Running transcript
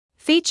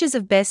Features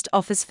of best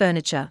office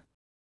furniture.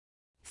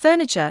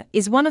 Furniture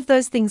is one of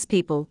those things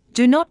people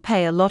do not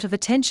pay a lot of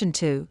attention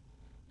to,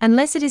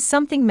 unless it is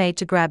something made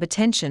to grab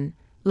attention,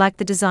 like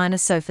the designer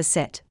sofa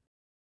set.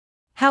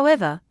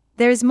 However,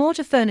 there is more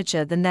to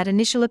furniture than that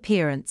initial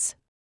appearance.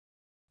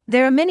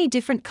 There are many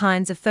different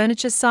kinds of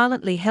furniture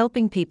silently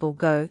helping people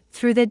go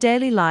through their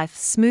daily life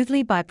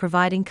smoothly by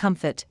providing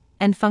comfort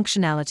and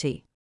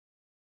functionality.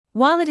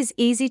 While it is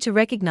easy to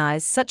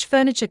recognize such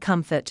furniture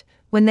comfort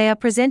when they are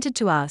presented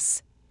to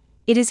us,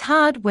 it is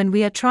hard when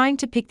we are trying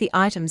to pick the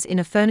items in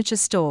a furniture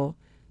store,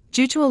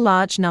 due to a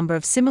large number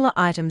of similar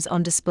items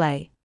on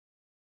display.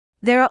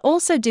 There are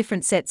also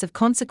different sets of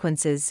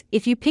consequences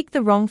if you pick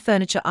the wrong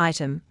furniture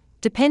item,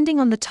 depending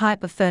on the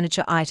type of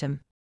furniture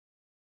item.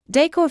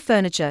 Decor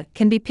furniture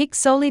can be picked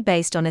solely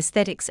based on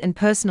aesthetics and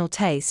personal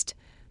taste,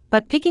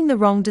 but picking the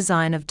wrong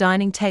design of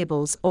dining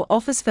tables or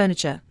office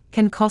furniture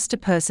can cost a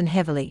person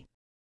heavily.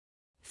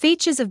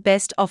 Features of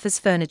best office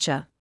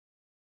furniture.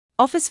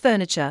 Office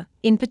furniture,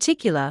 in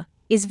particular,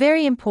 is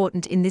very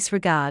important in this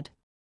regard.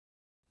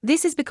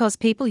 This is because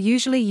people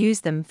usually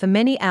use them for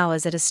many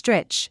hours at a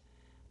stretch,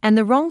 and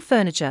the wrong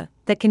furniture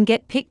that can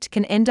get picked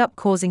can end up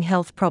causing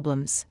health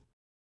problems.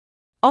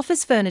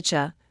 Office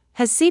furniture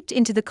has seeped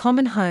into the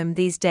common home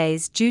these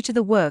days due to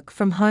the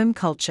work-from-home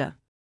culture.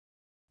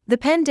 The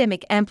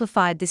pandemic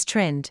amplified this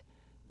trend,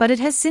 but it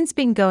has since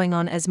been going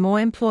on as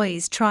more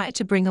employees try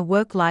to bring a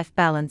work-life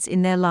balance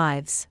in their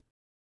lives.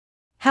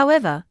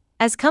 However,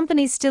 as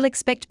companies still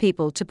expect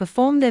people to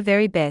perform their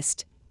very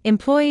best,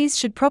 employees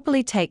should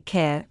properly take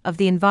care of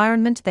the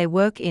environment they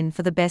work in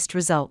for the best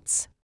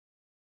results.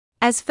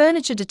 As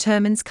furniture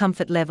determines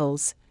comfort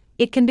levels,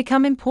 it can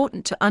become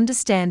important to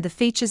understand the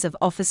features of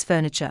office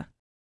furniture.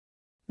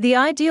 The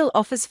ideal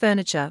office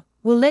furniture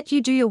will let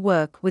you do your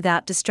work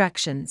without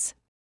distractions.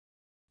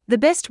 The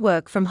best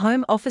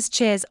work-from-home office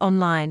chairs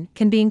online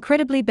can be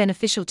incredibly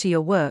beneficial to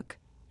your work,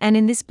 and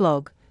in this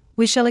blog,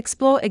 we shall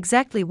explore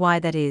exactly why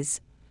that is,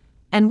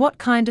 and what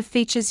kind of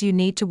features you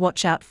need to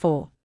watch out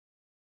for.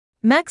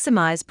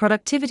 Maximize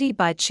productivity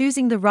by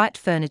choosing the right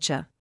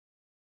furniture.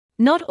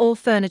 Not all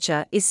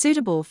furniture is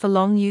suitable for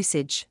long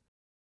usage.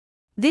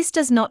 This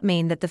does not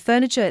mean that the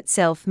furniture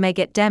itself may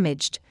get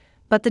damaged,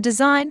 but the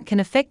design can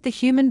affect the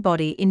human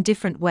body in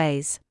different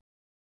ways.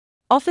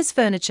 Office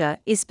furniture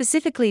is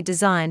specifically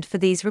designed for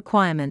these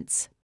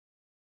requirements.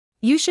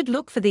 You should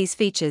look for these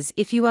features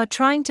if you are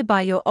trying to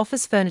buy your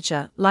office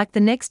furniture like the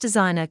next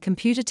designer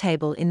computer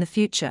table in the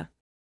future.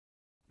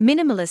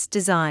 Minimalist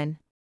design.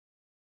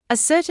 A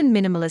certain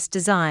minimalist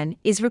design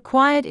is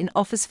required in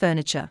office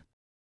furniture.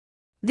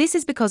 This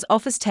is because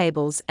office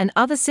tables and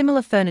other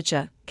similar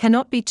furniture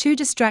cannot be too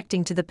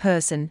distracting to the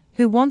person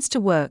who wants to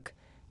work,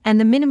 and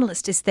the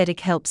minimalist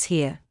aesthetic helps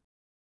here.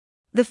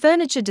 The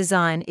furniture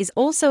design is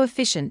also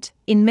efficient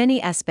in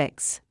many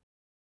aspects.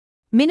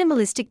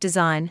 Minimalistic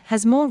design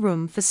has more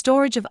room for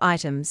storage of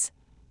items,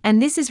 and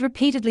this is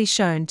repeatedly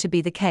shown to be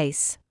the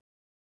case.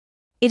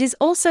 It is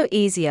also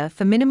easier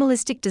for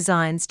minimalistic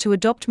designs to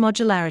adopt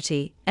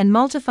modularity and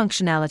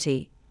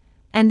multifunctionality,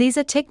 and these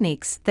are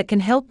techniques that can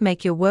help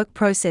make your work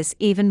process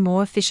even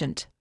more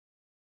efficient.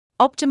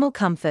 Optimal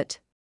comfort.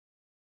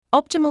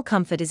 Optimal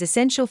comfort is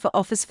essential for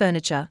office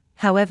furniture.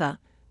 However,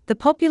 the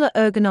popular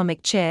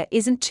ergonomic chair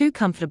isn't too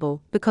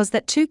comfortable because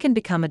that too can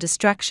become a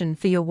distraction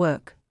for your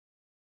work.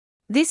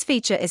 This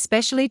feature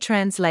especially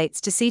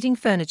translates to seating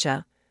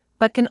furniture,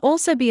 but can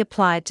also be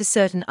applied to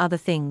certain other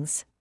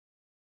things.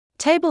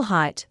 Table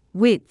height,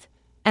 width,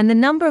 and the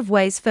number of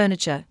ways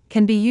furniture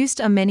can be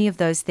used are many of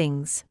those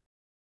things.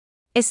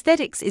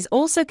 Aesthetics is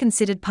also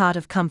considered part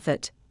of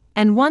comfort,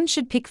 and one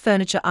should pick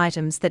furniture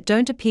items that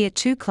don't appear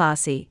too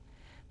classy,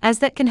 as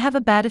that can have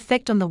a bad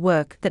effect on the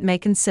work that may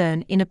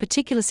concern in a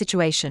particular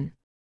situation.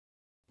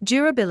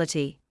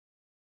 Durability.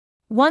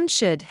 One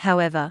should,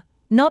 however,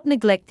 not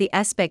neglect the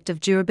aspect of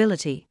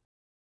durability.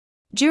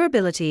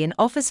 Durability in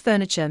office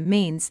furniture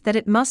means that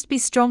it must be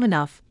strong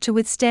enough to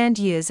withstand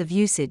years of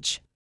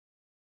usage.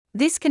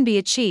 This can be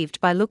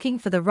achieved by looking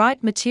for the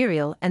right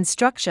material and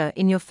structure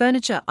in your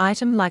furniture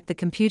item like the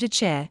computer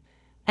chair,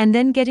 and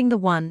then getting the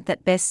one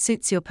that best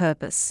suits your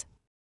purpose.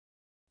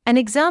 An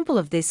example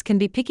of this can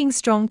be picking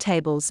strong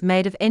tables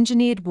made of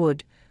engineered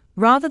wood,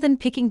 rather than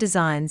picking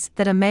designs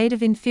that are made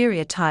of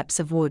inferior types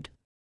of wood.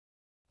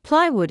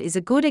 Plywood is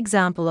a good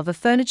example of a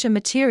furniture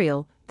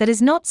material that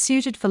is not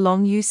suited for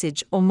long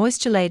usage or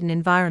moisture-laden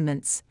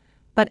environments,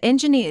 but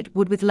engineered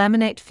wood with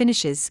laminate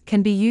finishes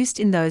can be used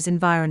in those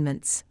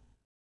environments.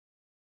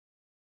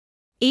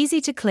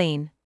 Easy to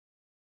clean.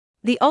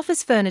 The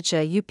office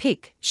furniture you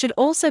pick should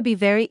also be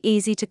very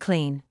easy to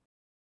clean.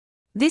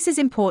 This is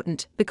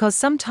important because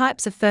some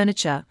types of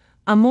furniture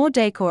are more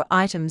decor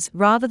items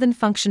rather than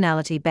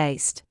functionality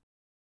based.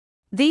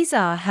 These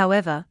are,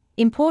 however,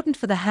 important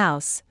for the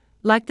house,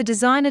 like the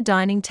designer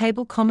dining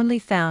table commonly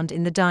found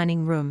in the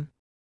dining room.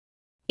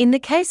 In the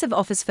case of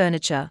office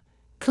furniture,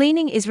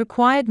 cleaning is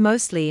required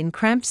mostly in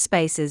cramped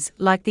spaces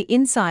like the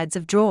insides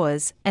of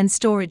drawers and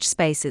storage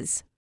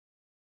spaces.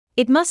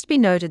 It must be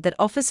noted that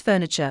office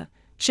furniture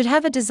should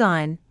have a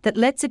design that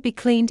lets it be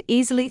cleaned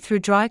easily through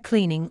dry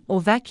cleaning or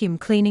vacuum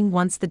cleaning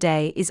once the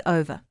day is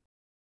over.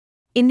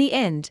 In the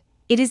end,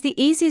 it is the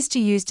easiest to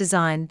use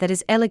design that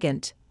is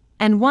elegant,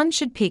 and one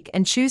should pick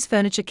and choose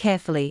furniture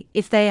carefully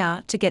if they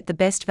are to get the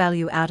best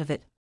value out of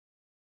it.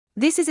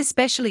 This is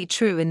especially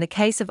true in the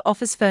case of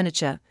office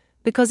furniture,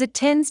 because it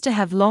tends to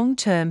have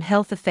long-term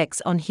health effects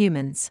on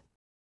humans.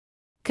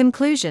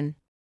 Conclusion: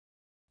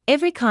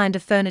 every kind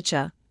of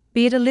furniture,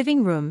 be it a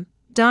living room,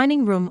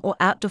 dining room or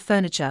outdoor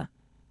furniture,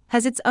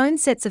 has its own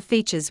sets of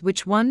features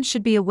which one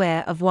should be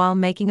aware of while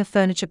making a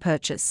furniture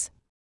purchase.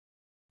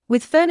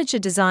 With furniture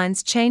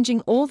designs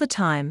changing all the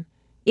time,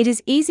 it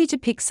is easy to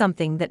pick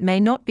something that may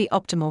not be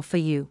optimal for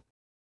you.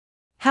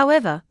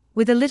 However,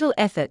 with a little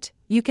effort,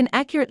 you can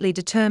accurately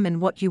determine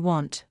what you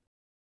want.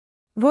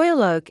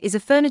 Royal Oak is a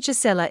furniture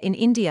seller in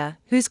India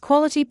whose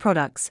quality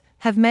products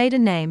have made a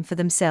name for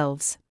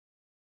themselves.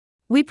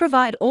 We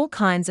provide all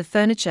kinds of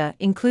furniture,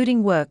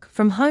 including work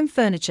from home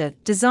furniture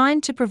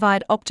designed to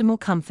provide optimal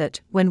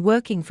comfort when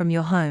working from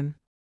your home.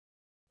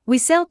 We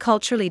sell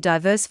culturally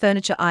diverse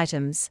furniture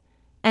items,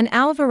 and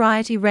our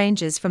variety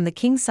ranges from the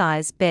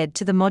king-size bed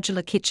to the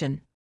modular kitchen.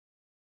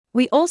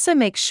 We also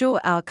make sure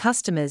our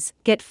customers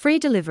get free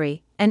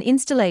delivery and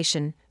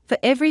installation for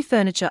every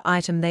furniture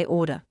item they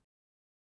order.